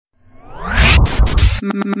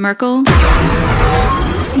Merkel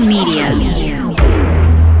Media. You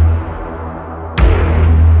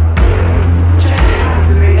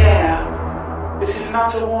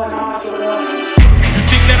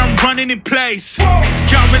think that I'm running in place?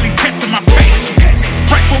 Y'all really testing my patience.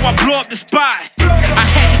 Right before I blow up the spot, I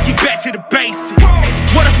had to get back to the basics.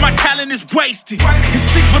 What if my talent is wasted? And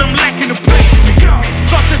see what I'm lacking the placement.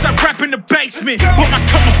 Thought since I rap in the basement, but my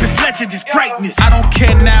come up is legend, is greatness. I don't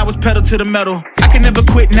care now, it's pedal to the metal. I can never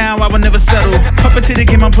quit now, I will never settle. Puppet to the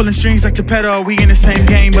game, I'm pulling strings like Geppetto. We in the same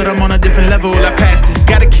game, but I'm on a different level. I passed it.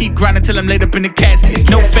 Gotta keep grinding till I'm laid up in the casket.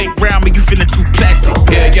 No fake round, but you feeling too plastic.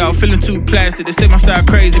 Yeah, y'all feeling too plastic. They say my style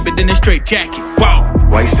crazy, but then it's straight jacket. Wow.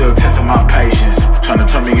 Why you still testing my patience? Trying to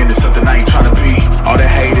turn me into something I ain't trying to be. All that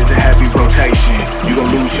hate is a heavy rotation. You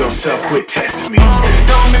gon' lose yourself, quit testing me.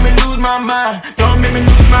 Don't make me lose my mind. Don't make me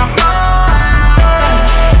lose my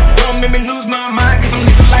mind. Don't make me lose my mind, cause I'm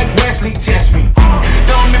looking like Wesley, test me.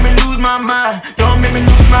 Don't make me lose my mind. Don't make me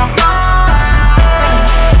lose my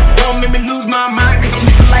mind. Don't make me lose my mind, cause I'm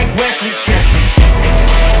looking like Wesley, test me.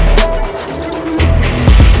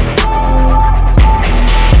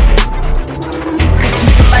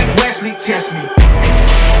 Test me.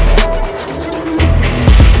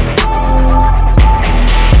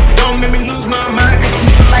 Don't make me lose my mind, cause I'm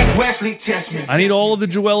looking like Wesley, test me. I need all of the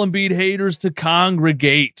Joel Embiid haters to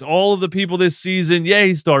congregate. All of the people this season. Yeah,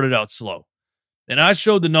 he started out slow, and I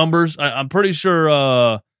showed the numbers. I'm pretty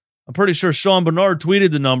sure Sean Bernard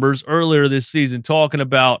tweeted the numbers earlier this season, talking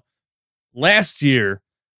about last year,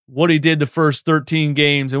 what he did the first 13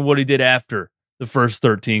 games and what he did after the first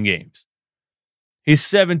 13 games. He's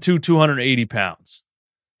 7'2", 280 pounds.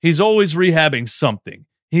 He's always rehabbing something.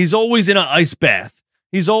 He's always in an ice bath.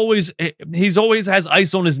 He's always has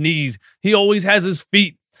ice on his knees. He always has his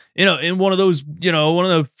feet, in one of those, one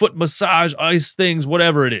of the foot massage ice things,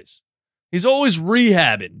 whatever it is. He's always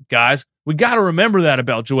rehabbing, guys. We got to remember that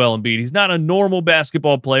about Joel Embiid. He's not a normal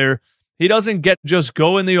basketball player. He doesn't get to just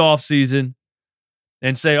go in the offseason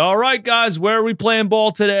and say, all right, guys, where are we playing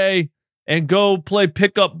ball today? And go play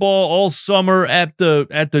pickup ball all summer at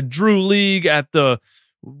the Drew League, at the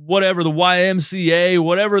whatever, the YMCA,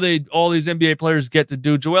 whatever all these NBA players get to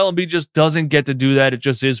do. Joel Embiid just doesn't get to do that. It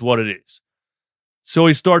just is what it is. So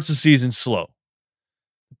he starts the season slow.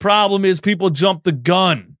 The problem is people jump the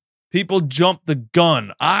gun.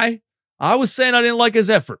 I was saying I didn't like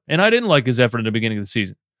his effort, and I didn't like his effort in the beginning of the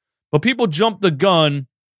season. But people jump the gun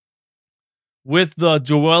with the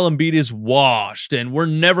Joel Embiid is washed, and we're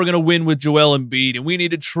never going to win with Joel Embiid, and we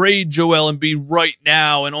need to trade Joel Embiid right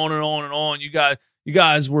now, and on and on and on. You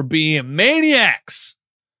guys were being maniacs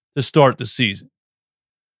to start the season.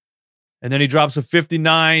 And then he drops a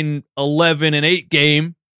 59, 11, and 8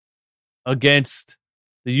 game against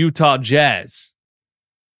the Utah Jazz.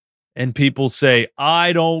 And people say,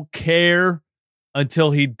 I don't care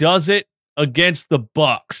until he does it against the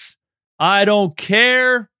Bucks. I don't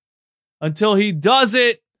care until he does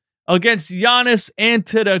it against Giannis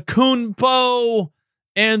Antetokounmpo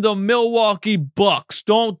and the Milwaukee Bucks.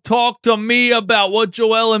 Don't talk to me about what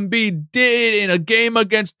Joel Embiid did in a game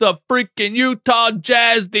against the freaking Utah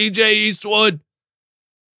Jazz, DJ Eastwood.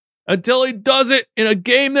 Until he does it in a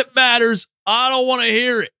game that matters, I don't want to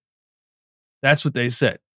hear it. That's what they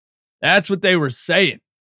said. That's what they were saying.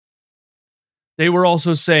 They were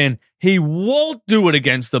also saying he won't do it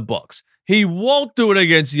against the Bucks. He won't do it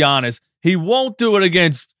against Giannis. He won't do it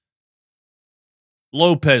against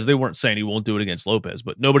Lopez. They weren't saying he won't do it against Lopez,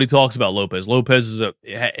 but nobody talks about Lopez. Lopez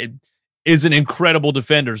is an incredible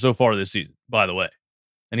defender so far this season, by the way.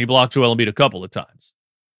 And he blocked Joel Embiid a couple of times.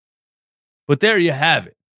 But there you have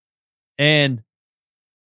it. And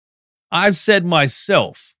I've said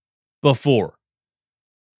myself before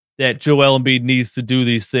that Joel Embiid needs to do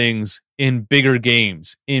these things in bigger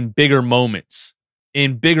games, in bigger moments,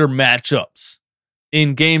 in bigger matchups,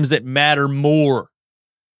 in games that matter more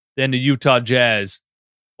than the Utah Jazz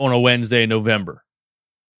on a Wednesday in November.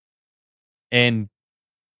 And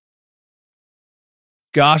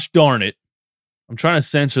gosh darn it, I'm trying to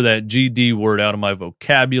censor that GD word out of my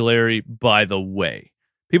vocabulary, by the way.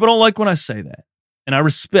 People don't like when I say that, and I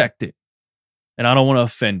respect it, and I don't want to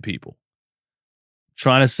offend people. I'm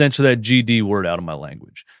trying to censor that GD word out of my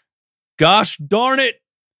language. Gosh darn it,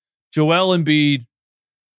 Joel Embiid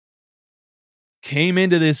came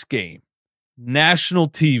into this game, national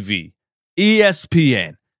TV,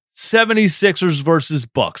 ESPN, 76ers versus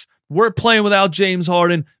Bucks. We're playing without James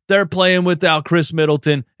Harden. They're playing without Chris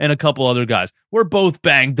Middleton and a couple other guys. We're both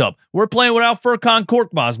banged up. We're playing without Furkan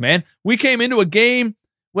Korkmaz, man. We came into a game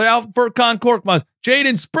without Furkan Korkmaz.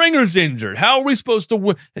 Jaden Springer's injured. How are we supposed to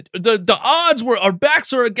win? The odds were our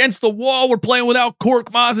backs are against the wall. We're playing without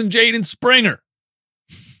Korkmaz and Jaden Springer.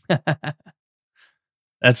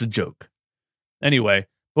 That's a joke. Anyway,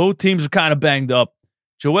 both teams are kind of banged up.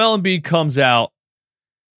 Joel Embiid comes out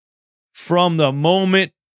from the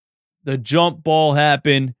moment the jump ball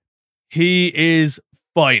happened. He is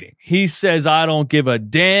fighting. He says, I don't give a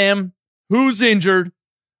damn who's injured.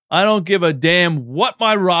 I don't give a damn what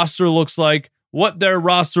my roster looks like, what their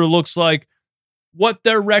roster looks like, what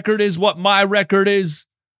their record is, what my record is.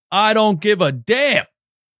 I don't give a damn.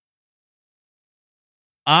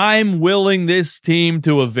 I'm willing this team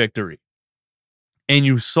to a victory. And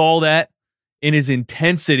you saw that in his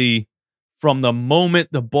intensity from the moment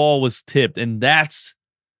the ball was tipped. And that's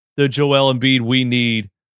the Joel Embiid we need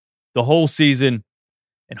the whole season,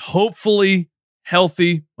 and hopefully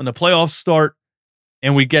healthy when the playoffs start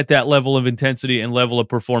and we get that level of intensity and level of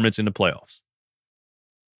performance in the playoffs.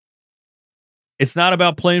 It's not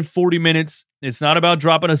about playing 40 minutes. It's not about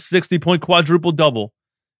dropping a 60-point quadruple double.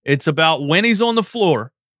 It's about when he's on the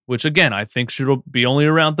floor, which again, I think should be only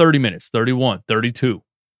around 30 minutes, 31, 32.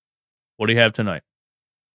 What do you have tonight?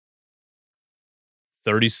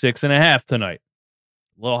 36 and a half tonight.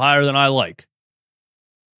 A little higher than I like.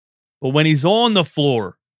 But when he's on the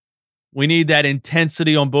floor, we need that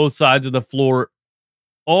intensity on both sides of the floor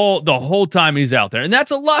the whole time he's out there. And that's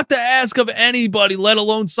a lot to ask of anybody, let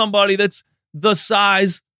alone somebody that's the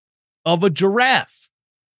size of a giraffe.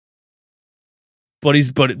 But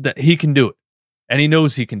he can do it. And he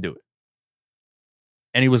knows he can do it.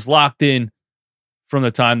 And he was locked in from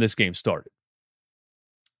the time this game started.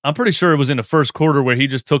 I'm pretty sure it was in the first quarter where he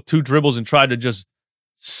just took 2 dribbles and tried to just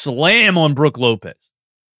slam on Brook Lopez.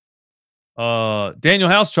 Daniel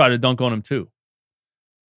House tried to dunk on him too.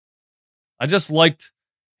 I just liked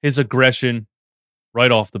his aggression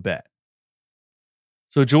right off the bat.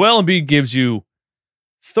 So Joel Embiid gives you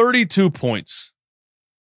 32 points,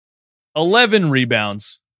 11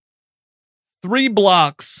 rebounds, 3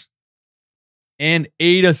 blocks, and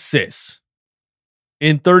 8 assists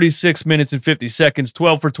in 36 minutes and 50 seconds,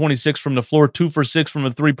 12 for 26 from the floor, 2 for 6 from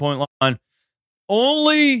the three-point line.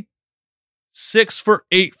 Only 6 for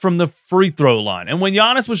 8 from the free throw line. And when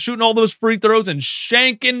Giannis was shooting all those free throws and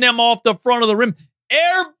shanking them off the front of the rim,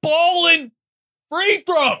 airballing free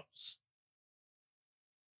throws.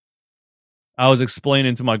 I was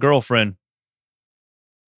explaining to my girlfriend,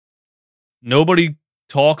 nobody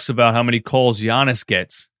talks about how many calls Giannis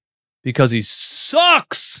gets because he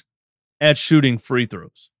sucks at shooting free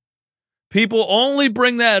throws. People only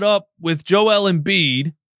bring that up with Joel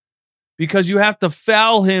Embiid because you have to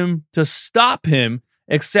foul him to stop him,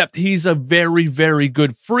 except he's a very, very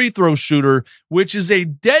good free throw shooter, which is a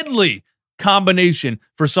deadly combination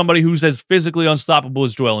for somebody who's as physically unstoppable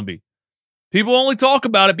as Joel Embiid. People only talk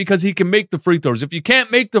about it because he can make the free throws. If you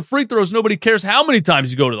can't make the free throws, nobody cares how many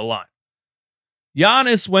times you go to the line.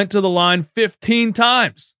 Giannis went to the line 15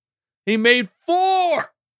 times. He made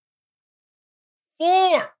 4.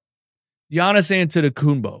 4. Giannis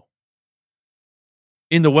Antetokounmpo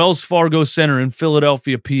in the Wells Fargo Center in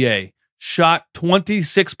Philadelphia, PA, shot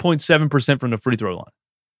 26.7% from the free throw line.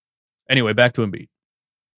 Anyway, back to Embiid.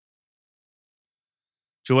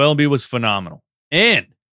 Joel Embiid was phenomenal. And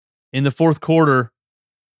in the fourth quarter,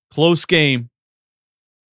 close game,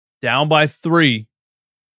 down by 3,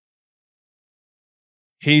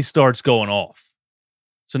 he starts going off.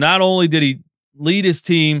 So not only did he lead his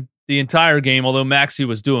team the entire game, although Maxey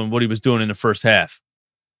was doing what he was doing in the first half,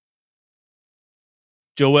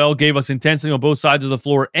 Joel gave us intensity on both sides of the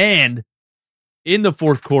floor, and in the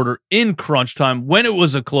fourth quarter, in crunch time, when it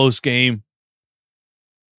was a close game,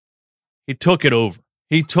 he took it over.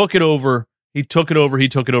 He took it over. He took it over. He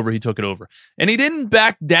took it over. He took it over. And he didn't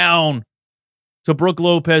back down to Brook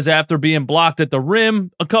Lopez after being blocked at the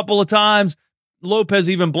rim a couple of times. Lopez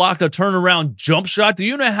even blocked a turnaround jump shot. Do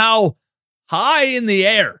you know how high in the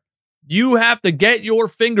air you have to get your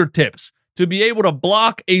fingertips to be able to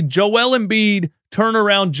block a Joel Embiid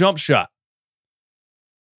turnaround jump shot?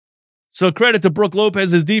 So credit to Brook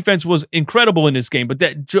Lopez. His defense was incredible in this game, but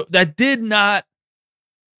that did not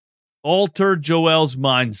alter Joel's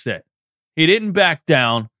mindset. He didn't back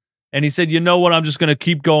down, and he said, you know what, I'm just going to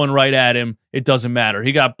keep going right at him. It doesn't matter.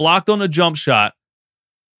 He got blocked on the jump shot.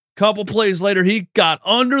 Couple plays later, he got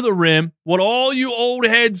under the rim. What all you old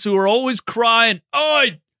heads who are always crying, oh,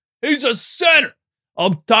 he's a center.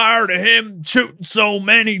 I'm tired of him shooting so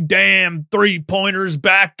many damn three-pointers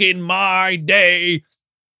back in my day.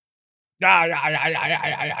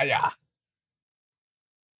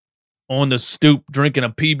 On the stoop, drinking a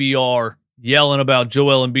PBR, yelling about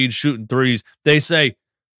Joel Embiid shooting threes. They say,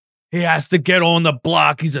 He has to get on the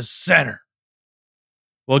block. He's a center.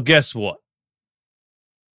 Well, guess what?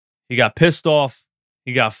 He got pissed off.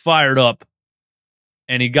 He got fired up.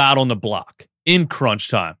 And he got on the block in crunch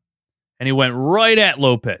time. And he went right at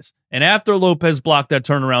Lopez. And after Lopez blocked that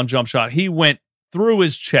turnaround jump shot, he went through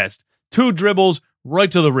his chest. 2 dribbles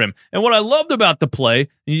right to the rim. And what I loved about the play,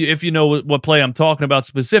 if you know what play I'm talking about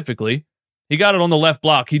specifically, he got it on the left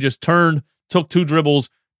block. He just turned, took 2 dribbles,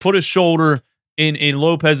 put his shoulder in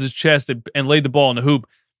Lopez's chest and laid the ball in the hoop.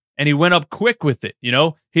 And he went up quick with it, you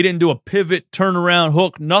know? He didn't do a pivot, turnaround,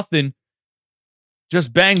 hook, nothing.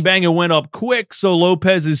 Just bang, bang, and went up quick. So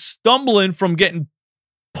Lopez is stumbling from getting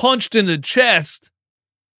punched in the chest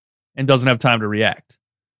and doesn't have time to react.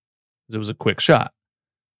 It was a quick shot.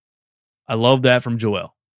 I love that from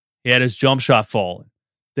Joel. He had his jump shot falling.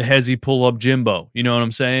 The hezzy pull-up Jimbo. You know what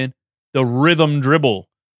I'm saying? The rhythm dribble,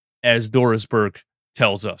 as Doris Burke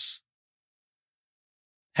tells us.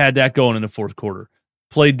 Had that going in the fourth quarter.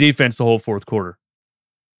 Played defense the whole fourth quarter.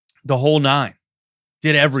 The whole 9.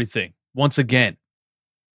 Did everything. Once again.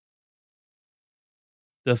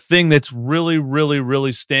 The thing that's really, really,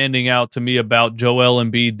 really standing out to me about Joel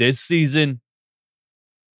Embiid this season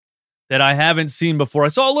that I haven't seen before. I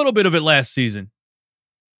saw a little bit of it last season.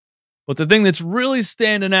 But the thing that's really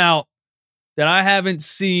standing out that I haven't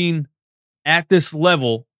seen at this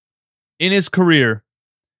level in his career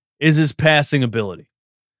is his passing ability.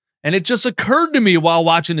 And it just occurred to me while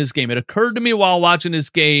watching this game. It occurred to me while watching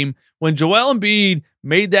this game when Joel Embiid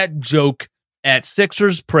made that joke at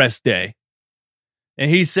Sixers press day.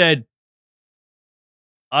 And he said,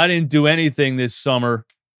 I didn't do anything this summer.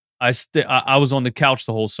 I was on the couch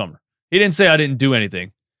the whole summer. He didn't say I didn't do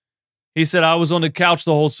anything. He said, I was on the couch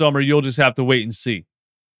the whole summer. You'll just have to wait and see.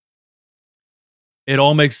 It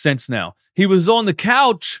all makes sense now. He was on the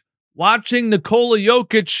couch watching Nikola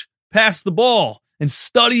Jokic pass the ball and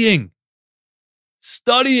studying,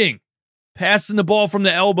 passing the ball from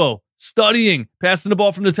the elbow, studying, passing the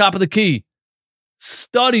ball from the top of the key,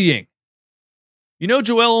 studying. You know,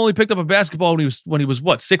 Joel only picked up a basketball when he was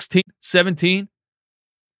what, 16, 17?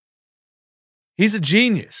 He's a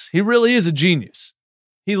genius. He really is a genius.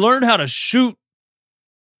 He learned how to shoot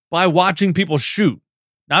by watching people shoot.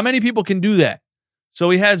 Not many people can do that.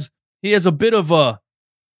 So he has a bit of a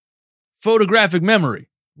photographic memory,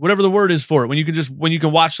 whatever the word is for it. When you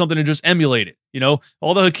can watch something and just emulate it, you know,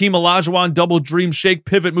 all the Hakeem Olajuwon double dream shake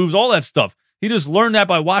pivot moves, all that stuff. He just learned that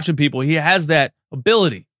by watching people. He has that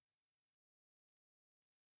ability.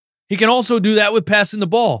 He can also do that with passing the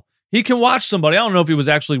ball. He can watch somebody. I don't know if he was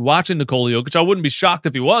actually watching Nikola Jokic. I wouldn't be shocked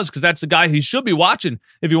if he was, because that's the guy he should be watching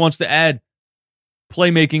if he wants to add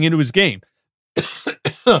playmaking into his game.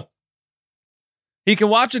 He can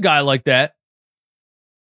watch a guy like that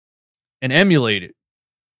and emulate it.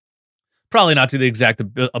 Probably not to the exact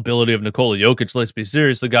ability of Nikola Jokic. Let's be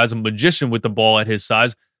serious. The guy's a magician with the ball at his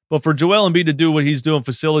size. But for Joel Embiid to do what he's doing,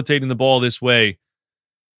 facilitating the ball this way,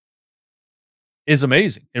 is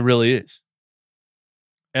amazing. It really is.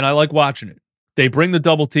 And I like watching it. They bring the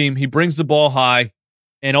double team. He brings the ball high,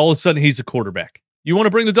 and all of a sudden he's a quarterback. You want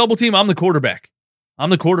to bring the double team? I'm the quarterback.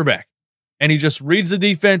 And he just reads the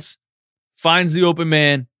defense, finds the open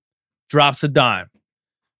man, drops a dime.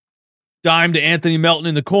 Dime to Anthony Melton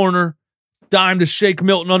in the corner. Dime to Shake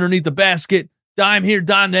Milton underneath the basket. Dime here,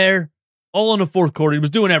 dime there. All in the fourth quarter. He was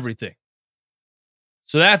doing everything.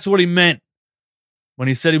 So that's what he meant when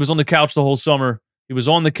he said he was on the couch the whole summer. He was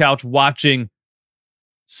on the couch watching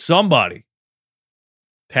somebody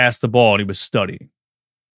pass the ball, and he was studying.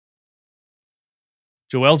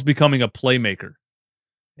 Joel's becoming a playmaker.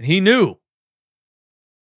 And he knew.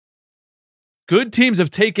 Good teams have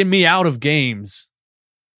taken me out of games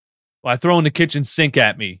by throwing the kitchen sink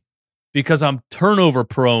at me because I'm turnover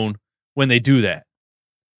prone when they do that.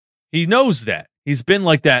 He knows that. He's been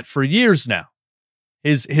like that for years now.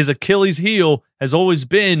 His Achilles heel has always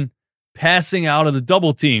been passing out of the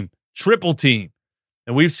double team, triple team.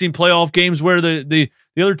 And we've seen playoff games where the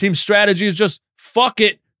other team's strategy is just, fuck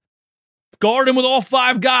it, guard him with all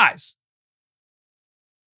 5 guys.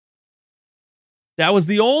 That was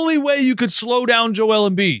the only way you could slow down Joel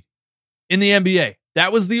Embiid in the NBA.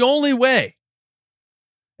 That was the only way.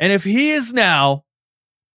 And if he is now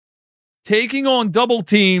taking on double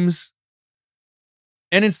teams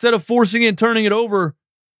and instead of forcing it and turning it over,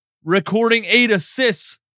 recording 8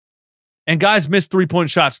 assists, and guys missed 3-point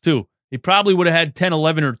shots too. He probably would have had 10,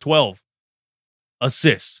 11, or 12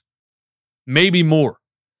 assists. Maybe more.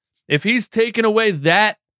 If he's taken away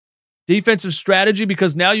that defensive strategy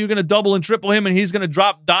because now you're going to double and triple him and he's going to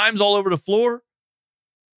drop dimes all over the floor,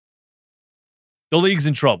 the league's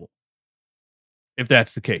in trouble if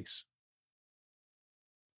that's the case.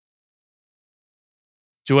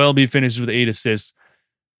 Joel Embiid finishes with 8 assists.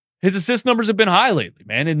 His assist numbers have been high lately,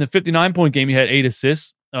 man. In the 59-point game, he had 8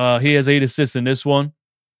 assists. He has 8 assists in this one.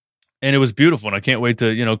 And it was beautiful. And I can't wait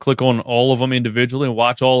to, click on all of them individually and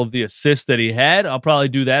watch all of the assists that he had. I'll probably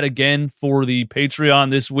do that again for the Patreon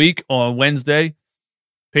this week on Wednesday.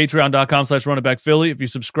 Patreon.com/runitbackphilly. If you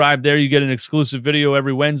subscribe there, you get an exclusive video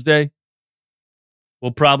every Wednesday.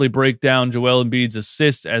 We'll probably break down Joel Embiid's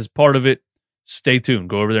assists as part of it. Stay tuned.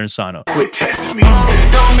 Go over there and sign up. Quit testing me.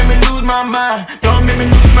 Don't make me lose my mind. Don't make me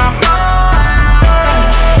lose my mind.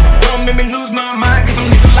 Don't make me lose my mind, cause I'm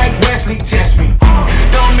looking like Wesley. Test me.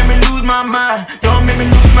 Don't make me lose my mind. Don't make me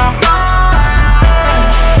lose my mind.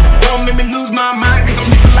 Don't make me lose my mind, cause I'm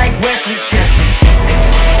looking like Wesley. Test me.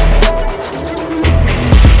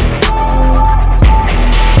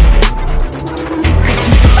 Cause I'm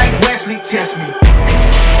looking like Wesley. Test me.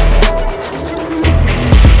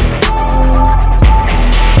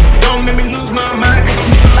 Don't make me lose my mind, cause I'm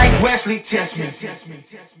looking like Wesley. Test me.